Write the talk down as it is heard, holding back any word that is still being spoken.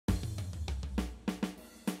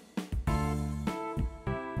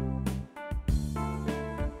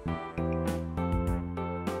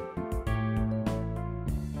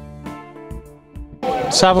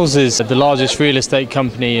Savills is the largest real estate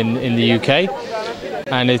company in the UK,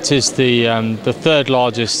 and it is the third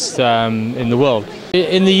largest in the world.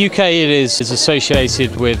 In the UK, it is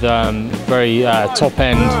associated with very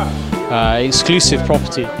top-end exclusive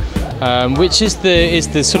property, which is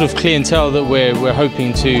the sort of clientele that we're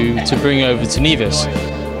hoping to bring over to Nevis.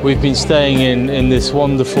 We've been staying in this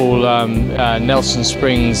wonderful Nelson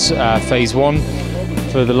Springs Phase 1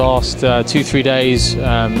 for the last 2-3 days.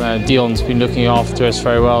 DEON's been looking after us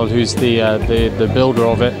very well, who's the builder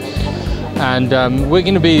of it. And we're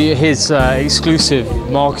going to be his exclusive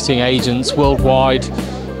marketing agents worldwide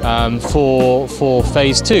for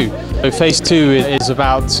Phase 2. So Phase 2 is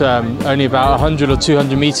about only about 100 or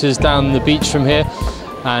 200 meters down the beach from here,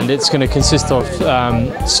 and it's going to consist of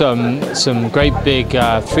some great big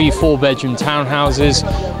 3-4 bedroom townhouses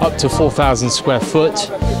up to 4,000 square foot,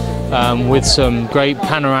 with some great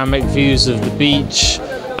panoramic views of the beach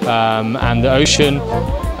and the ocean.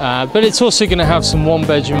 But it's also going to have some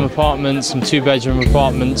 1-bedroom apartments, some 2-bedroom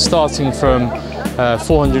apartments, starting from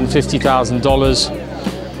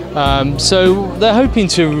 $450,000. So they're hoping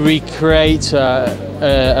to recreate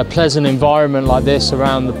a pleasant environment like this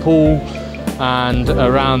around the pool and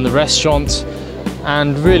around the restaurant,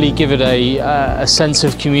 and really give it a sense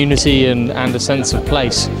of community and a sense of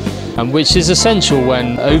place, which is essential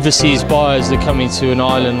when overseas buyers are coming to an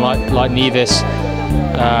island like Nevis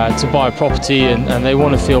to buy a property, and they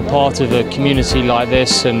want to feel part of a community like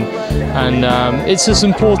this, and it's as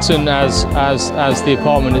important as the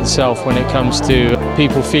apartment itself when it comes to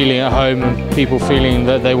people feeling at home and people feeling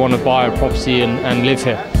that they want to buy a property and live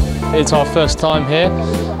here. It's our first time here.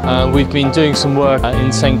 We've been doing some work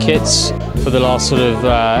in St Kitts for the last sort of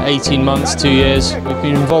 18 months, 2 years. We've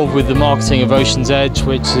been involved with the marketing of Ocean's Edge,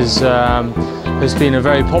 which has been a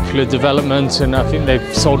very popular development, and I think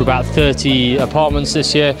they've sold about 30 apartments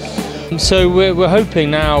this year. So we're hoping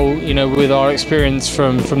now, you know, with our experience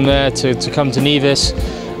from there to come to Nevis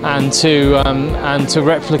and to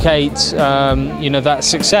replicate, you know, that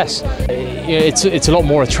success. It's a lot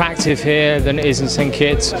more attractive here than it is in St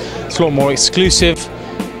Kitts. It's a lot more exclusive,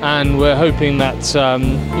 and we're hoping that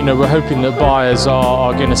you know, we're hoping that buyers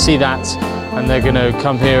are going to see that, and they're going to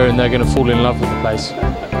come here and they're going to fall in love with the place.